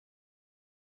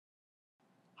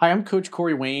Hi, I'm Coach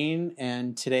Corey Wayne,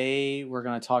 and today we're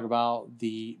going to talk about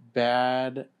the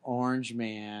bad orange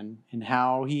man and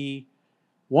how he,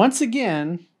 once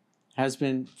again, has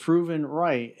been proven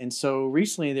right. And so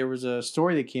recently there was a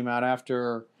story that came out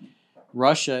after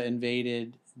Russia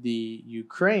invaded the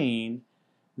Ukraine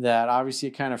that obviously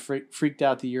it kind of freaked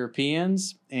out the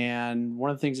Europeans. And one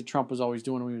of the things that Trump was always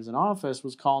doing when he was in office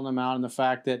was calling them out on the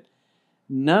fact that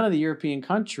none of the European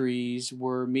countries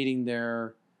were meeting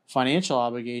their financial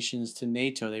obligations to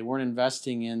NATO. They weren't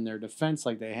investing in their defense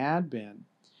like they had been.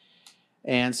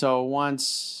 And so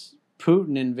once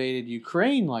Putin invaded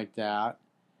Ukraine like that,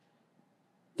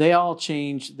 they all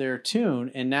changed their tune.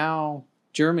 And now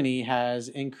Germany has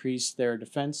increased their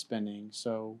defense spending.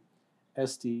 So,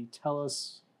 Esty, tell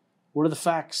us, what are the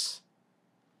facts?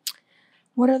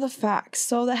 What are the facts?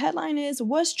 So the headline is,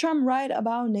 was Trump right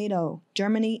about NATO?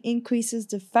 Germany increases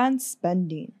defense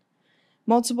spending.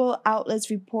 Multiple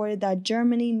outlets reported that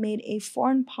Germany made a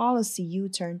foreign policy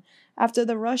U-turn after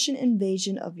the Russian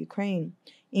invasion of Ukraine,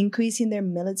 increasing their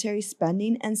military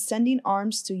spending and sending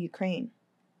arms to Ukraine.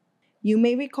 You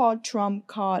may recall Trump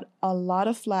caught a lot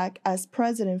of flack as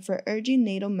president for urging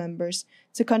NATO members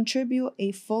to contribute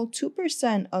a full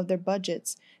 2% of their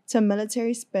budgets to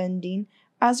military spending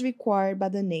as required by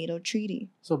the NATO treaty.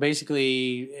 So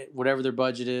basically, whatever their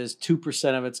budget is,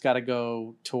 2% of it's got to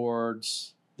go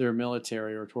towards their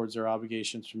military or towards their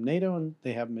obligations from NATO, and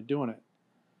they haven't been doing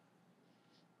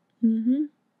it.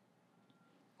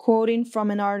 Quoting from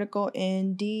an article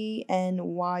in DNYUZ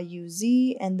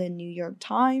and the New York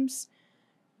Times,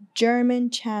 German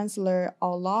Chancellor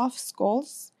Olaf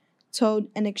Scholz told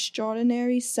an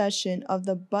extraordinary session of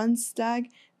the Bundestag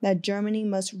that Germany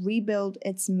must rebuild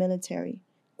its military,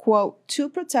 quote, to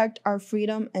protect our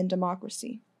freedom and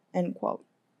democracy, end quote.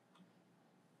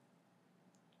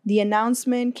 The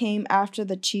announcement came after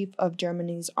the chief of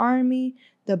Germany's army,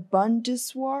 the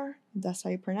Bundeswehr, that's how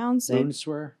you pronounce it.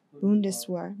 Bundeswehr.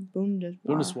 Bundeswehr. I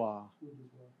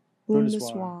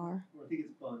think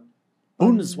it's Bund.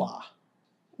 Bundeswehr.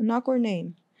 An awkward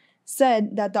name,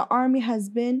 said that the army has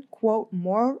been, quote,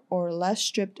 more or less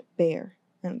stripped bare,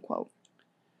 end quote.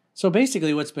 So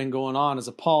basically what's been going on is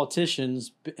the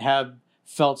politicians have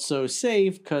felt so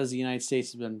safe because the United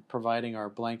States has been providing our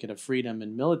blanket of freedom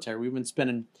and military. We've been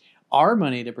spending our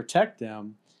money to protect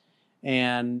them.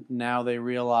 And now they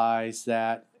realize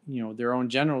that, their own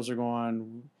generals are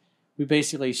going, we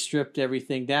basically stripped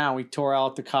everything down. We tore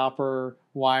out the copper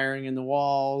wiring in the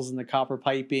walls and the copper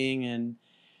piping, and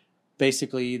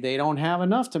basically they don't have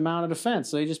enough to mount a defense.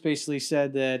 So they just basically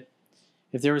said that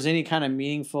if there was any kind of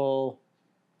meaningful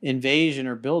invasion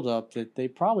or buildup, that they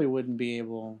probably wouldn't be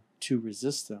able to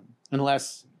resist them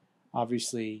unless,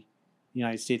 obviously, the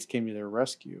United States came to their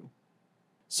rescue.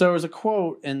 So there was a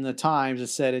quote in the Times that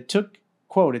said it took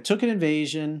an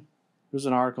invasion. There was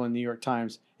an article in the New York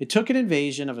Times. It took an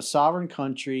invasion of a sovereign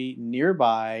country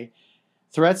nearby,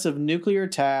 threats of nuclear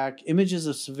attack, images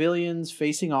of civilians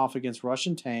facing off against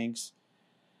Russian tanks,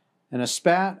 and a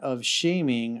spat of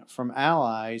shaming from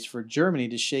allies for Germany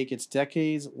to shake its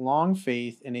decades-long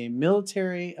faith in a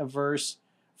military-averse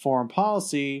foreign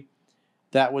policy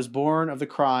that was born of the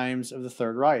crimes of the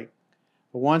Third Reich.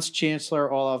 But once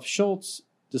Chancellor Olaf Scholz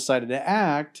decided to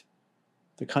act,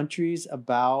 the country's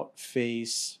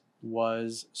about-face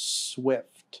was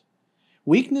swift.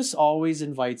 Weakness always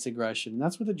invites aggression.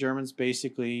 That's what the Germans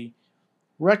basically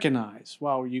recognize.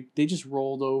 Wow, they just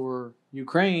rolled over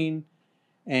Ukraine,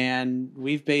 and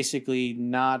we've basically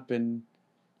not been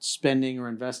spending or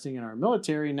investing in our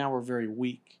military. Now we're very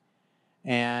weak.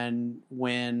 And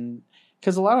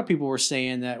because a lot of people were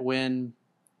saying that when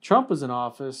Trump was in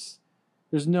office,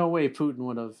 there's no way Putin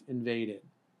would have invaded.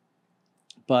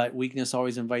 But weakness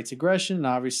always invites aggression. And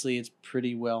obviously, it's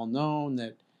pretty well known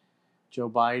that Joe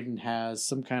Biden has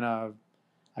some kind of,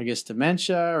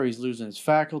 dementia, or he's losing his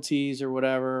faculties or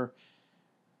whatever.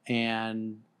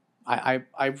 And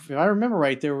if I remember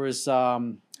right, there was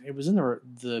it was in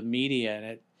the media,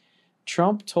 and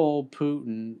Trump told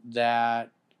Putin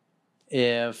that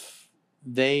if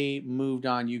they moved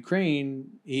on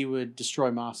Ukraine, he would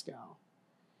destroy Moscow.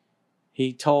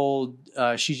 He told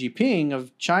Xi Jinping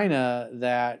of China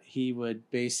that he would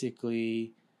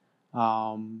basically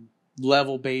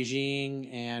level Beijing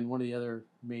and one of the other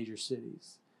major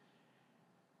cities.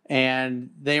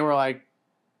 And they were like,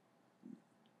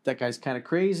 that guy's kind of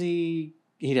crazy.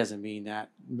 He doesn't mean that,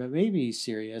 but maybe he's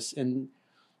serious. And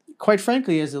quite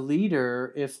frankly, as a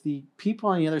leader, if the people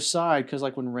on the other side, because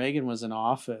like when Reagan was in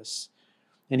office,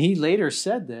 and he later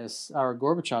said this, or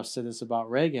Gorbachev said this about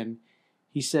Reagan,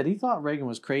 he said he thought Reagan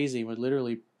was crazy and would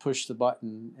literally push the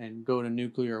button and go to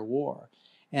nuclear war.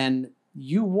 And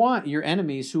you want your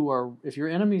enemies if your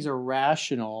enemies are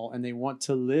rational and they want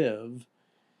to live,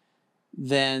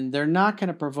 then they're not going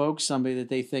to provoke somebody that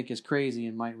they think is crazy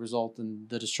and might result in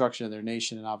the destruction of their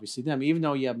nation and obviously them, even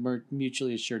though you have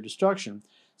mutually assured destruction.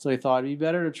 So they thought it'd be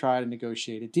better to try to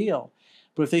negotiate a deal.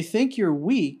 But if they think you're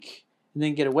weak and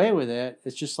then get away with it,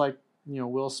 it's just like,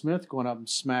 Will Smith going up and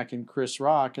smacking Chris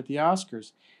Rock at the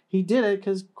Oscars. He did it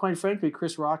because, quite frankly,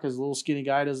 Chris Rock is a little skinny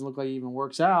guy, doesn't look like he even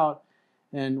works out.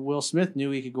 And Will Smith knew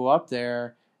he could go up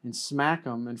there and smack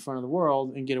him in front of the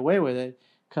world and get away with it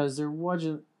because there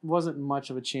wasn't much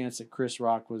of a chance that Chris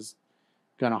Rock was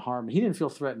going to harm him. He didn't feel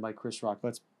threatened by Chris Rock.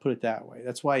 Let's put it that way.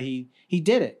 That's why he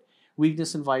did it.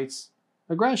 Weakness invites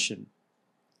aggression.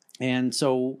 And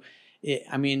so,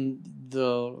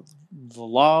 the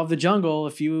law of the jungle,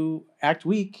 if you act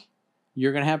weak,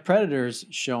 you're going to have predators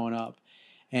showing up.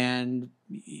 And,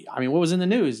 what was in the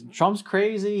news? Trump's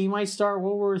crazy. He might start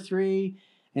World War III.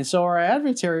 And so our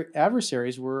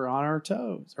adversaries were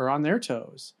on their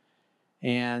toes.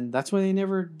 And that's why they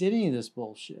never did any of this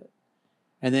bullshit.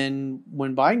 And then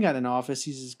when Biden got in office,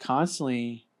 he's just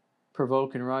constantly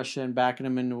provoking Russia and backing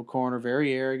them into a corner,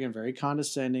 very arrogant, very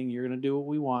condescending. You're going to do what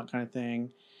we want kind of thing.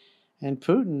 And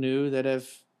Putin knew that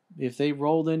if they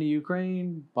rolled into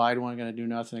Ukraine, Biden wasn't going to do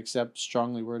nothing except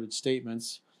strongly worded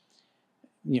statements,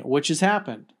 which has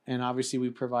happened. And obviously we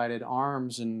provided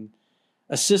arms and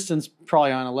assistance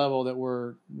probably on a level that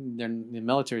the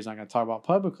military is not going to talk about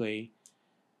publicly.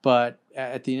 But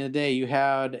at the end of the day, you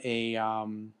had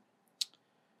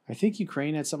I think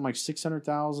Ukraine had something like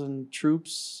 600,000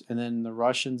 troops, and then the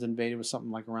Russians invaded with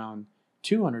something like around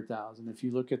 200,000. If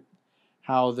you look at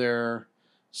how they're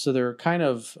kind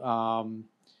of,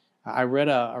 I read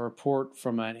a report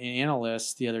from an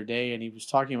analyst the other day, and he was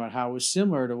talking about how it was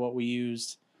similar to what we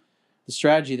used, the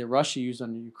strategy that Russia used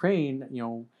on Ukraine,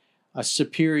 a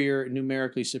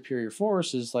numerically superior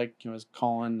force is like, as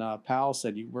Colin Powell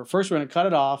said, we're going to cut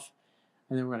it off,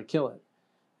 and then we're going to kill it.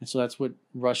 And so that's what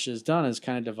Russia has done, is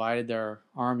kind of divided their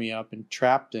army up and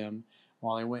trapped them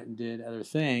while they went and did other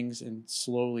things, and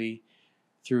slowly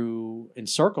through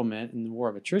encirclement and the war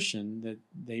of attrition that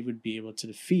they would be able to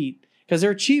defeat, because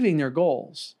they're achieving their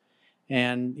goals.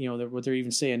 And, what they're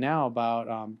even saying now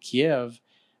about Kiev,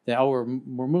 that, we're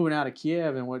moving out of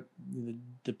Kiev, and what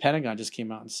the Pentagon just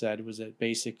came out and said was that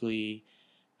basically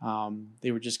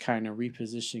they were just kind of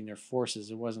repositioning their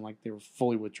forces. It wasn't like they were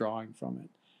fully withdrawing from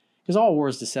it. Because all war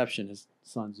is deception, as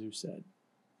Sun Tzu said.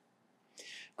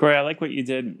 Corey, I like what you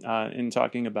did in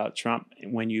talking about Trump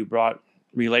when you brought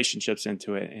relationships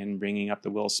into it and bringing up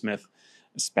the Will Smith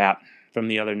spat from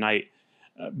the other night.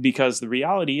 Because the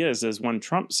reality is when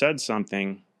Trump said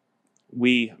something,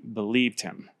 we believed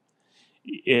him.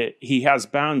 He has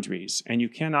boundaries, and you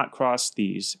cannot cross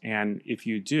these. And if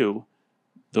you do,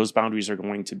 those boundaries are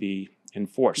going to be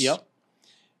enforced. Yep.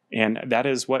 And that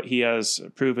is what he has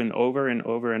proven over and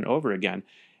over and over again.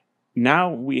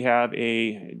 Now we have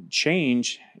a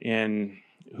change in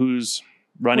who's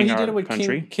running our country. He did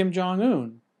it with Kim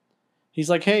Jong-un. He's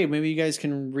like, hey, maybe you guys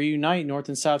can reunite North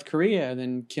and South Korea. And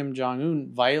then Kim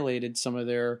Jong-un violated some of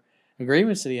their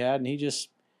agreements that he had, and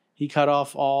he cut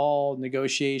off all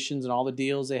negotiations and all the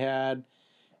deals they had.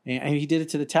 And he did it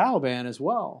to the Taliban as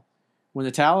well. When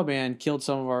the Taliban killed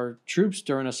some of our troops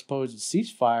during a supposed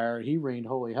ceasefire, he rained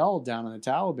holy hell down on the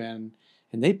Taliban,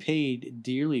 and they paid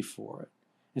dearly for it.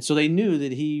 And so they knew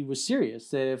that he was serious,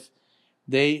 that if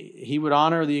he would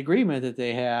honor the agreement that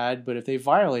they had, but if they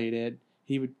violated,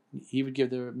 he would give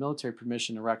the military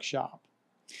permission to wreck shop.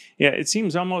 Yeah, it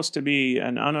seems almost to be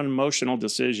an unemotional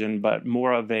decision, but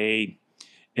more of it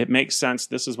makes sense,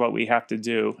 this is what we have to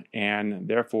do, and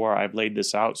therefore I've laid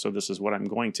this out, so this is what I'm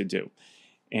going to do.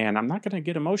 And I'm not going to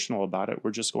get emotional about it.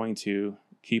 We're just going to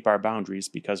keep our boundaries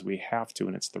because we have to,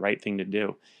 and it's the right thing to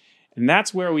do. And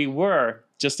that's where we were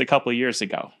just a couple of years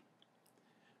ago.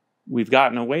 We've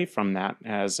gotten away from that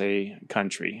as a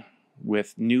country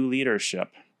with new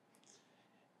leadership.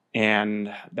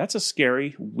 And that's a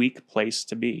scary, weak place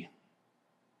to be.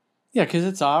 Yeah, because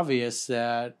it's obvious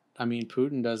that,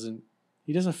 Putin doesn't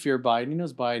fear Biden. He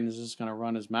knows Biden is just going to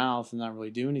run his mouth and not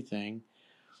really do anything.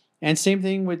 And same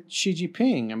thing with Xi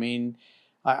Jinping.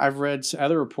 I've read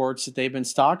other reports that they've been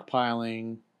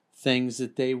stockpiling things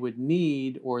that they would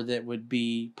need or that would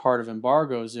be part of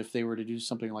embargoes if they were to do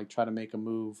something like try to make a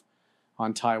move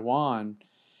on Taiwan.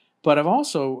 But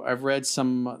I've read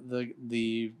some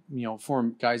the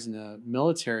foreign guys in the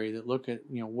military that look at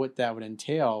what that would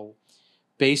entail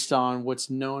based on what's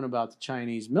known about the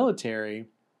Chinese military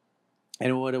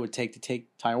and what it would take to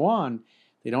take Taiwan.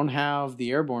 They don't have the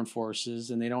airborne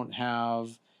forces, and they don't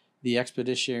have the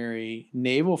expeditionary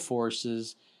naval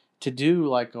forces to do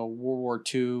like a World War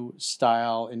II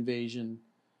style invasion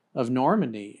of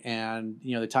Normandy. And,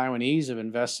 the Taiwanese have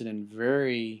invested in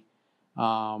very,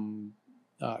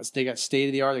 they got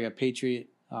state-of-the-art, they got Patriot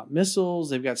missiles,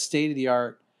 they've got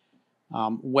state-of-the-art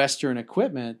Western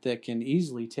equipment that can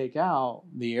easily take out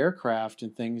the aircraft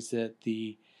and things that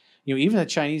even the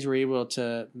Chinese were able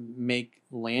to make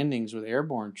landings with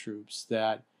airborne troops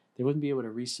that they wouldn't be able to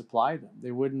resupply them.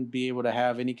 They wouldn't be able to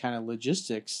have any kind of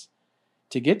logistics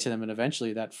to get to them, and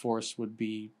eventually that force would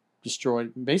be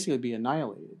destroyed, basically be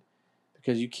annihilated,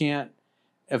 because you can't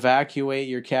evacuate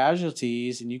your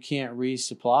casualties and you can't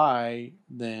resupply,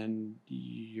 then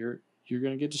you're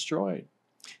going to get destroyed.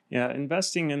 Yeah,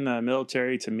 investing in the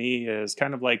military to me is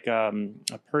kind of like a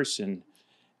person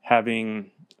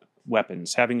having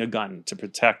weapons, having a gun to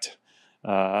protect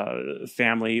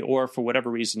family, or for whatever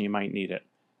reason you might need it.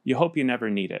 You hope you never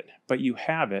need it, but you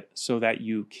have it so that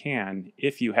you can,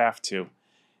 if you have to.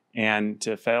 And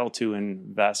to fail to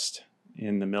invest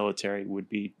in the military would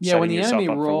be when the enemy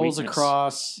rolls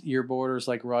across your borders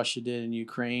like Russia did in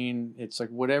Ukraine, it's like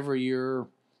whatever your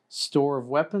store of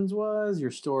weapons was,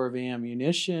 your store of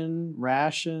ammunition,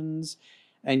 rations,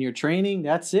 and your training,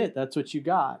 that's it. That's what you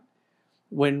got.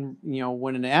 When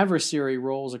an adversary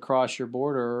rolls across your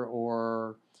border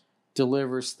or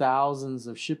delivers thousands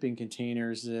of shipping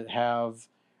containers that have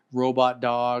robot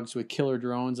dogs with killer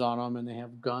drones on them, and they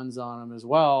have guns on them as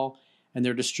well, and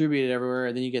they're distributed everywhere,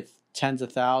 and then you get tens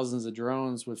of thousands of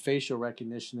drones with facial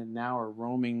recognition that now are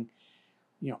roaming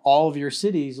all of your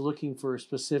cities looking for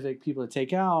specific people to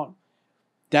take out.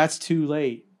 That's too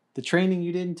late. The training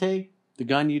you didn't take, the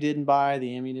gun you didn't buy,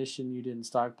 the ammunition you didn't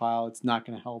stockpile, it's not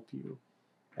going to help you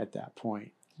at that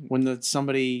point. When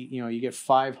you get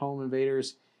 5 home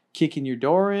invaders kicking your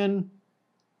door in,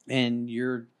 and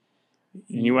you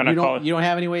don't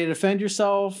have any way to defend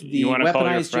yourself, the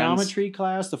weaponized geometry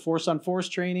class, the force on force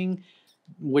training,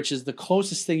 which is the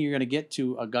closest thing you're going to get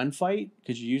to a gunfight,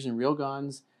 because you're using real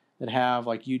guns that have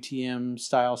like UTM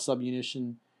style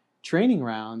submunition training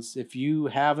rounds. If you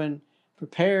haven't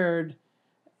prepared,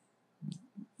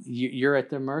 you're at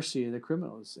the mercy of the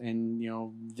criminals, and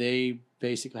they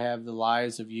basically have the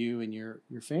lives of you and your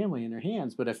family in their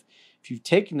hands. But if you've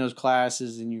taken those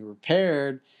classes and you're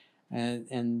prepared,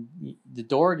 and the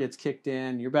door gets kicked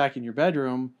in, you're back in your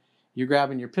bedroom, you're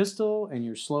grabbing your pistol and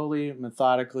you're slowly,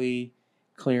 methodically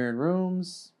clearing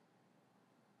rooms,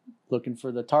 looking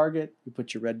for the target. You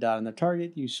put your red dot on the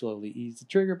target, you slowly ease the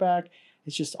trigger back.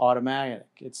 It's just automatic.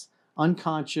 It's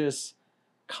unconscious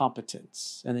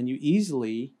competence. And then you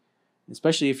easily,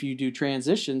 especially if you do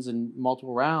transitions and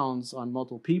multiple rounds on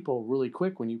multiple people really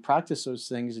quick, when you practice those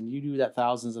things and you do that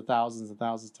thousands of thousands of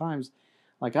times,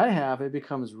 like I have, it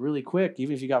becomes really quick.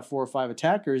 Even if you got 4 or 5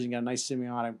 attackers and you got a nice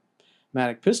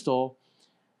semi-automatic pistol,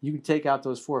 you can take out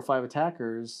those 4 or 5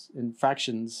 attackers in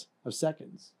fractions of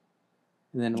seconds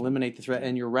and then eliminate the threat.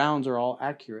 And your rounds are all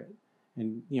accurate.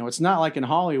 And, it's not like in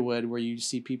Hollywood where you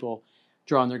see people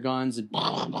drawing their guns and,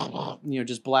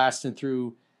 just blasting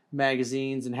through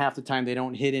magazines, and half the time they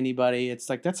don't hit anybody. It's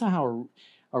like, that's not how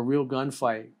a real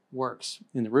gunfight works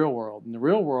in the real world. In the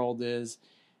real world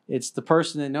it's the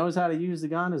person that knows how to use the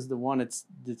gun is the one that's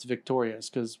victorious,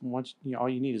 because once all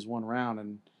you need is one round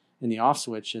and in the off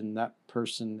switch, and that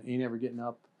person ain't ever getting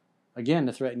up again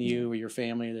to threaten you or your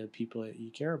family or the people that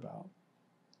you care about.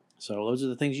 So those are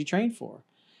the things you train for.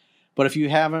 But if you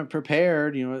haven't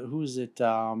prepared, who is it?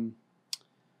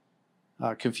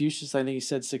 Confucius, I think he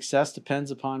said, success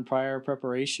depends upon prior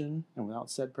preparation, and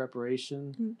without said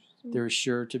preparation, there is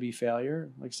sure to be failure.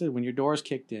 Like I said, when your door's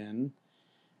kicked in,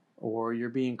 or you're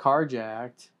being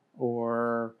carjacked,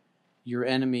 or your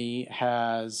enemy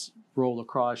has rolled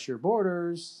across your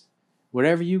borders,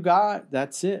 whatever you got,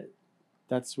 that's it.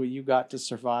 That's what you got to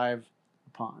survive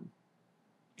upon.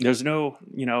 There's no,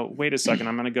 wait a second,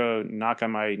 I'm going to go knock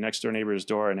on my next door neighbor's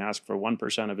door and ask for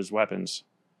 1% of his weapons.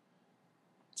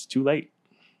 It's too late.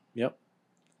 Yep.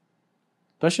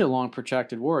 Especially a long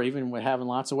protracted war, even with having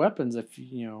lots of weapons, if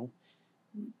you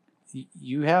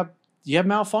have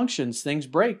malfunctions, things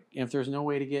break. And if there's no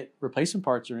way to get replacement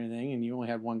parts or anything, and you only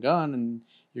have one gun and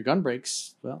your gun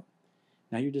breaks, well,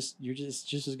 now you're just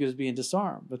as good as being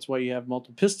disarmed. That's why you have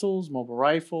multiple pistols, multiple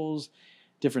rifles,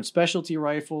 different specialty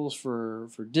rifles for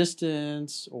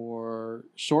distance, or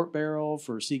short barrel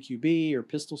for CQB or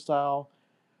pistol style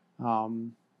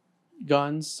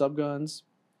guns, subguns.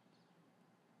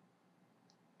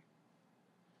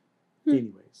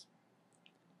 Anyways,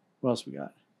 what else we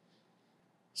got?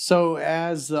 So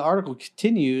as the article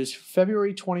continues,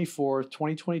 February 24th,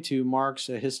 2022 marks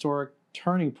a historic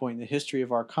turning point in the history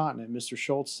of our continent, Mr.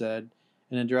 Schultz said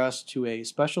in an address to a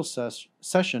special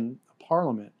session of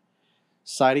Parliament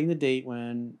citing the date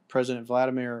when President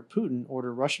Vladimir Putin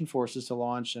ordered Russian forces to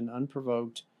launch an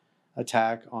unprovoked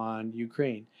attack on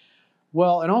Ukraine.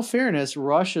 Well, in all fairness,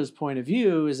 Russia's point of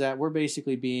view is that we're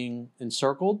basically being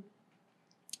encircled.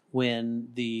 When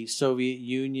the Soviet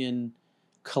Union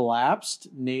collapsed,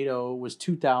 NATO was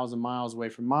 2,000 miles away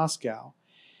from Moscow.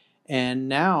 And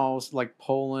now, like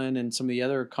Poland and some of the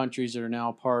other countries that are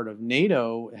now part of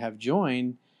NATO have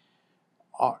joined,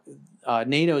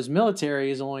 NATO's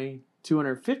military is only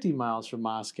 250 miles from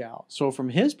Moscow. So from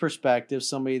his perspective,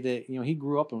 somebody that, he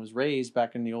grew up and was raised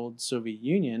back in the old Soviet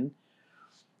Union,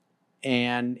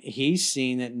 and he's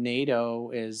seen that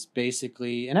NATO is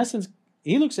basically, in essence,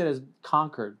 he looks at it as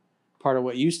conquered part of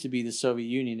what used to be the Soviet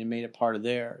Union and made it part of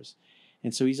theirs.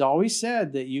 And so he's always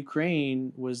said that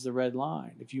Ukraine was the red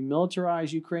line. If you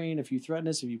militarize Ukraine, if you threaten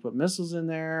us, if you put missiles in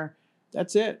there,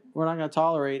 that's it. We're not going to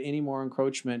tolerate any more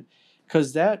encroachment,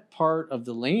 because that part of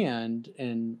the land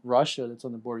in Russia that's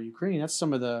on the border of Ukraine, that's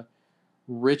some of the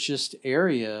richest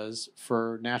areas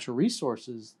for natural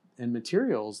resources and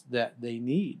materials that they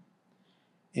need.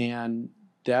 And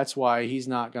that's why he's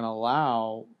not going to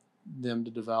allow them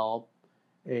to develop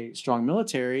a strong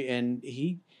military. And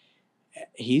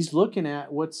he's looking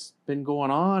at what's been going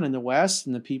on in the West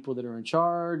and the people that are in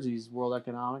charge, these World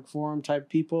Economic Forum type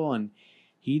people, and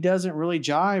he doesn't really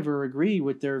jive or agree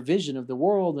with their vision of the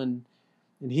world. And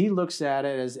he looks at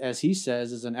it as he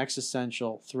says, as an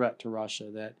existential threat to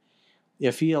Russia, that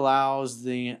if he allows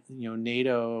the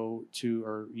NATO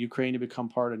or Ukraine to become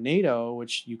part of NATO,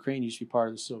 which Ukraine used to be part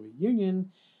of the Soviet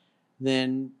Union,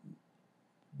 then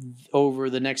over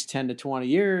the next 10 to 20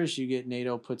 years, you get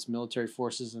NATO puts military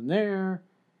forces in there.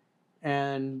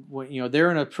 And they're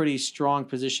in a pretty strong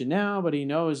position now, but he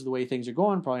knows the way things are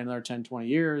going, probably another 10, 20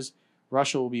 years,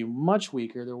 Russia will be much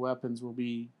weaker. Their weapons will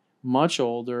be much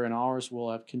older, and ours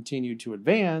will have continued to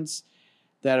advance.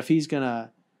 That if he's going to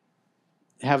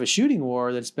have a shooting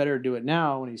war, that's better to do it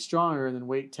now when he's stronger than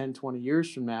wait 10, 20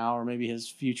 years from now, or maybe his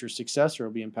future successor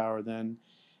will be in power then,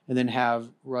 and then have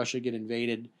Russia get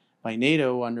invaded by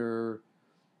NATO under,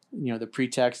 the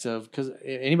pretext of, because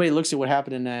anybody looks at what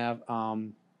happened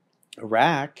in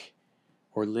Iraq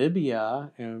or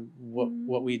Libya and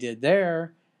what we did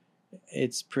there,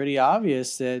 it's pretty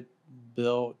obvious that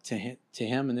to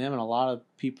him and them and a lot of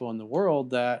people in the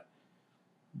world, that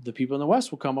the people in the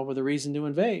West will come up with a reason to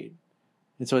invade.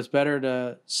 And so it's better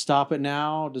to stop it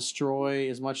now, destroy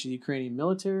as much of the Ukrainian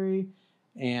military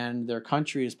and their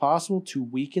country as possible to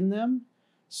weaken them,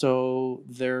 so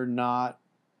they're not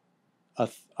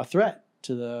a threat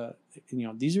to the,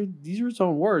 these are his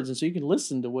own words. And so you can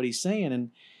listen to what he's saying,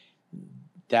 and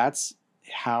that's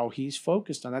how he's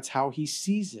focused on. That's how he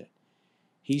sees it.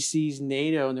 He sees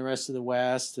NATO and the rest of the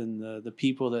West and the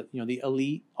people that, the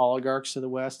elite oligarchs of the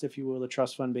West, if you will, the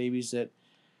trust fund babies that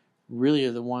really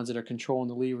are the ones that are controlling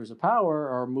the levers of power,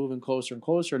 are moving closer and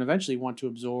closer and eventually want to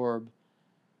absorb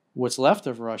what's left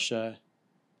of Russia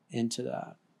into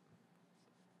that.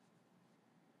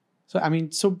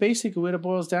 So basically what it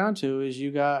boils down to is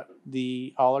you got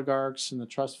the oligarchs and the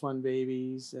trust fund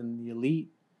babies and the elite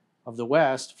of the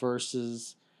West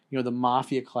versus, the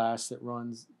mafia class that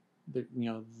runs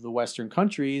the Western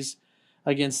countries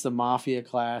against the mafia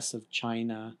class of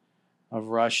China, of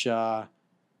Russia,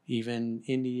 even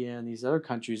India and these other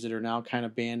countries that are now kind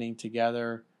of banding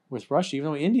together with Russia.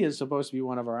 Even though India is supposed to be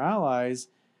one of our allies,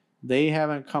 they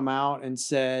haven't come out and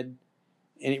said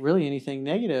anything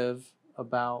negative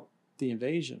about the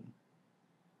invasion.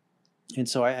 And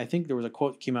so I think there was a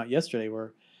quote that came out yesterday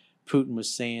where Putin was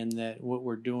saying that what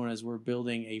we're doing is we're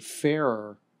building a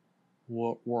fairer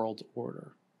world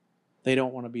order. They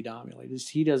don't want to be dominated.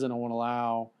 He doesn't want to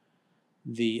allow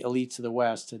the elites of the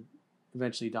West to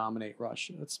eventually dominate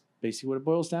Russia. That's basically what it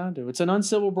boils down to. It's an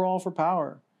uncivil brawl for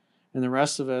power. And the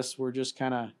rest of us, we're just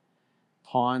kind of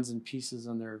pawns and pieces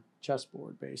on their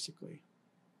chessboard, basically.